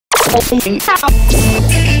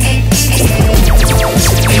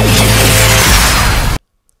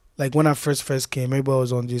Like when I first came, everybody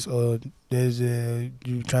was on this. There's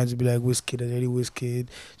you trying to be like Wizkid, there's already Wizkid,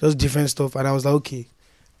 just different stuff. And I was like, okay,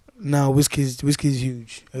 now Wizkid's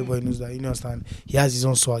huge. Everybody knows that. You understand? He has his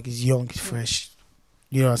own swag. He's young, he's fresh.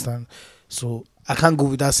 You understand? So I can't go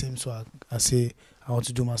with that same swag and say I want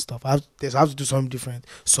to do my stuff. I have to do something different.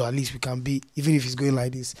 So at least we can be, even if he's going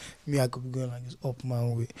like this, me I could be going like this up my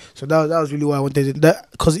own way. So that was really why I wanted it.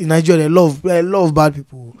 That because in Nigeria they love bad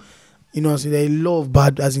people. You know what I'm saying? They love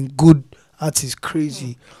bad, as in good artists,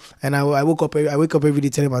 crazy. And I wake up every day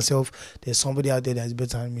telling myself, there's somebody out there that's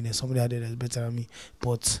better than me. There's somebody out there that's better than me.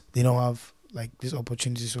 But they don't have like this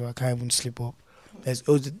opportunity, so I can't even slip up.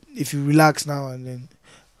 If you relax now and then,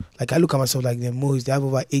 like I look at myself like the most, they have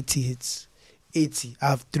over 80 hits. 80, I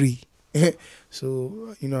have 3.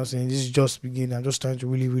 So, you know what I'm saying? This is just beginning. I'm just trying to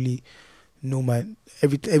really, really know my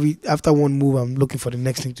every after one move I'm looking for the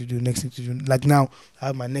next thing to do. Like now I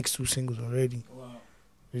have my next 2 singles already. Wow.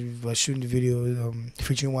 We're shooting the video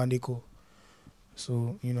featuring One Deco.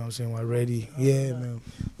 So you know what I'm saying, we're ready. Yeah, man.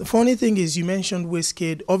 The funny thing is you mentioned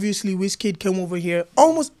Wizkid. Obviously Wizkid came over here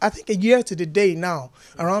almost I think a year to the day now.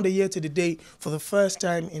 Around a year to the day for the first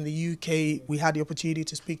time in the UK. We had the opportunity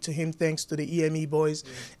to speak to him thanks to the EME boys.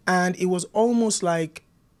 And it was almost like,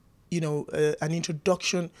 you know, an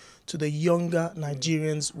introduction to the younger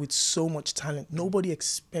Nigerians with so much talent. Nobody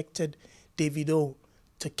expected Davido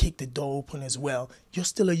to kick the door open as well. You're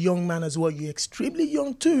still a young man as well. You're extremely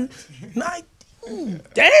young too.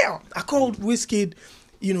 Damn! I called Wizkid,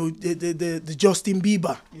 you know, the Justin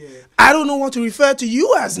Bieber. Yeah. I don't know what to refer to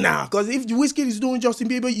you as now, because if Wizkid is doing Justin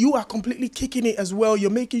Bieber, you are completely kicking it as well. You're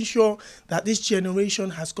making sure that this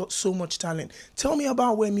generation has got so much talent. Tell me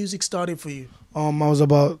about where music started for you. I was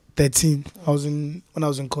about 13. When I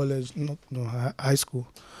was in college, high school.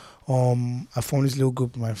 I formed this little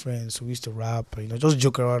group with my friends. So we used to rap, you know, just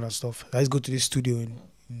joke around and stuff. I used to go to this studio in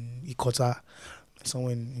Ikota,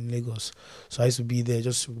 somewhere in Lagos. So I used to be there,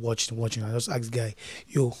 just watching. I just asked the guy,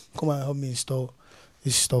 yo, come and help me install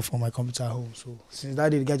this stuff on my computer at home. So since that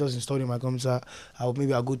day, the guy just installed it on my computer.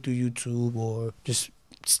 Maybe I'll go to YouTube or just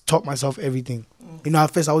taught myself everything. You know,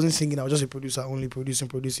 at first I wasn't singing. I was just a producer, only producing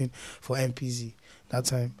for MPZ that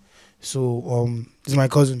time. So this is my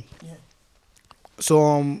cousin. Yeah.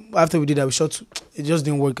 So after we did that, it just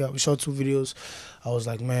didn't work out. We shot 2 videos. I was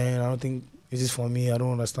like, man, I don't think this is for me. I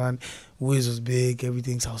don't understand. Wiz was big,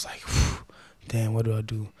 everything. So I was like, damn, what do I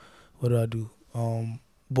do?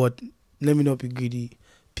 But let me not be greedy.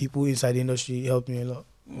 People inside the industry helped me a lot.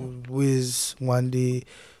 Wiz, One Day,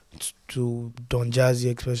 to Don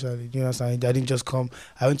Jazzy especially. You know what I'm saying? I didn't just come.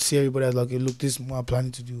 I went to see everybody. I was like, okay, look, this is what I'm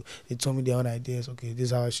planning to do. They told me their own ideas. Okay, this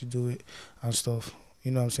is how I should do it and stuff. You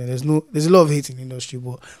know what I'm saying? There's a lot of hate in the industry,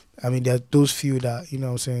 but I mean there are those few that, you know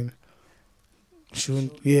what I'm saying, show a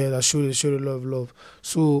lot of love.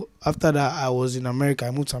 So after that I was in America.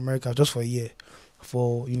 I moved to America just for a year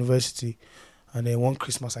for university. And then one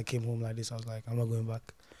Christmas I came home like this. I was like, I'm not going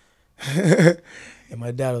back. And my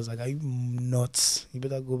dad was like, are you nuts? You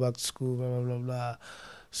better go back to school, blah blah blah blah.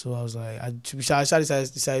 So I was like, I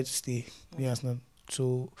decided to stay. You understand?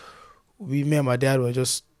 So me and my dad were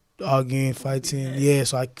just arguing, fighting. Yeah,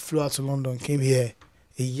 so I flew out to London, came here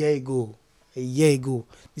a year ago.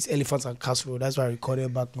 This Elephant and Castle Road, that's where I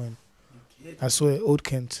recorded back when. I saw it, Old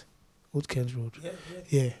Kent Road.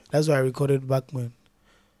 Yeah, that's where I recorded back when.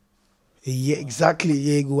 Exactly a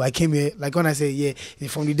year ago. I came here, like when I say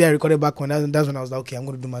from the day I recorded back when, that's when I was like, okay, I'm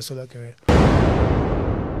going to do my solo career.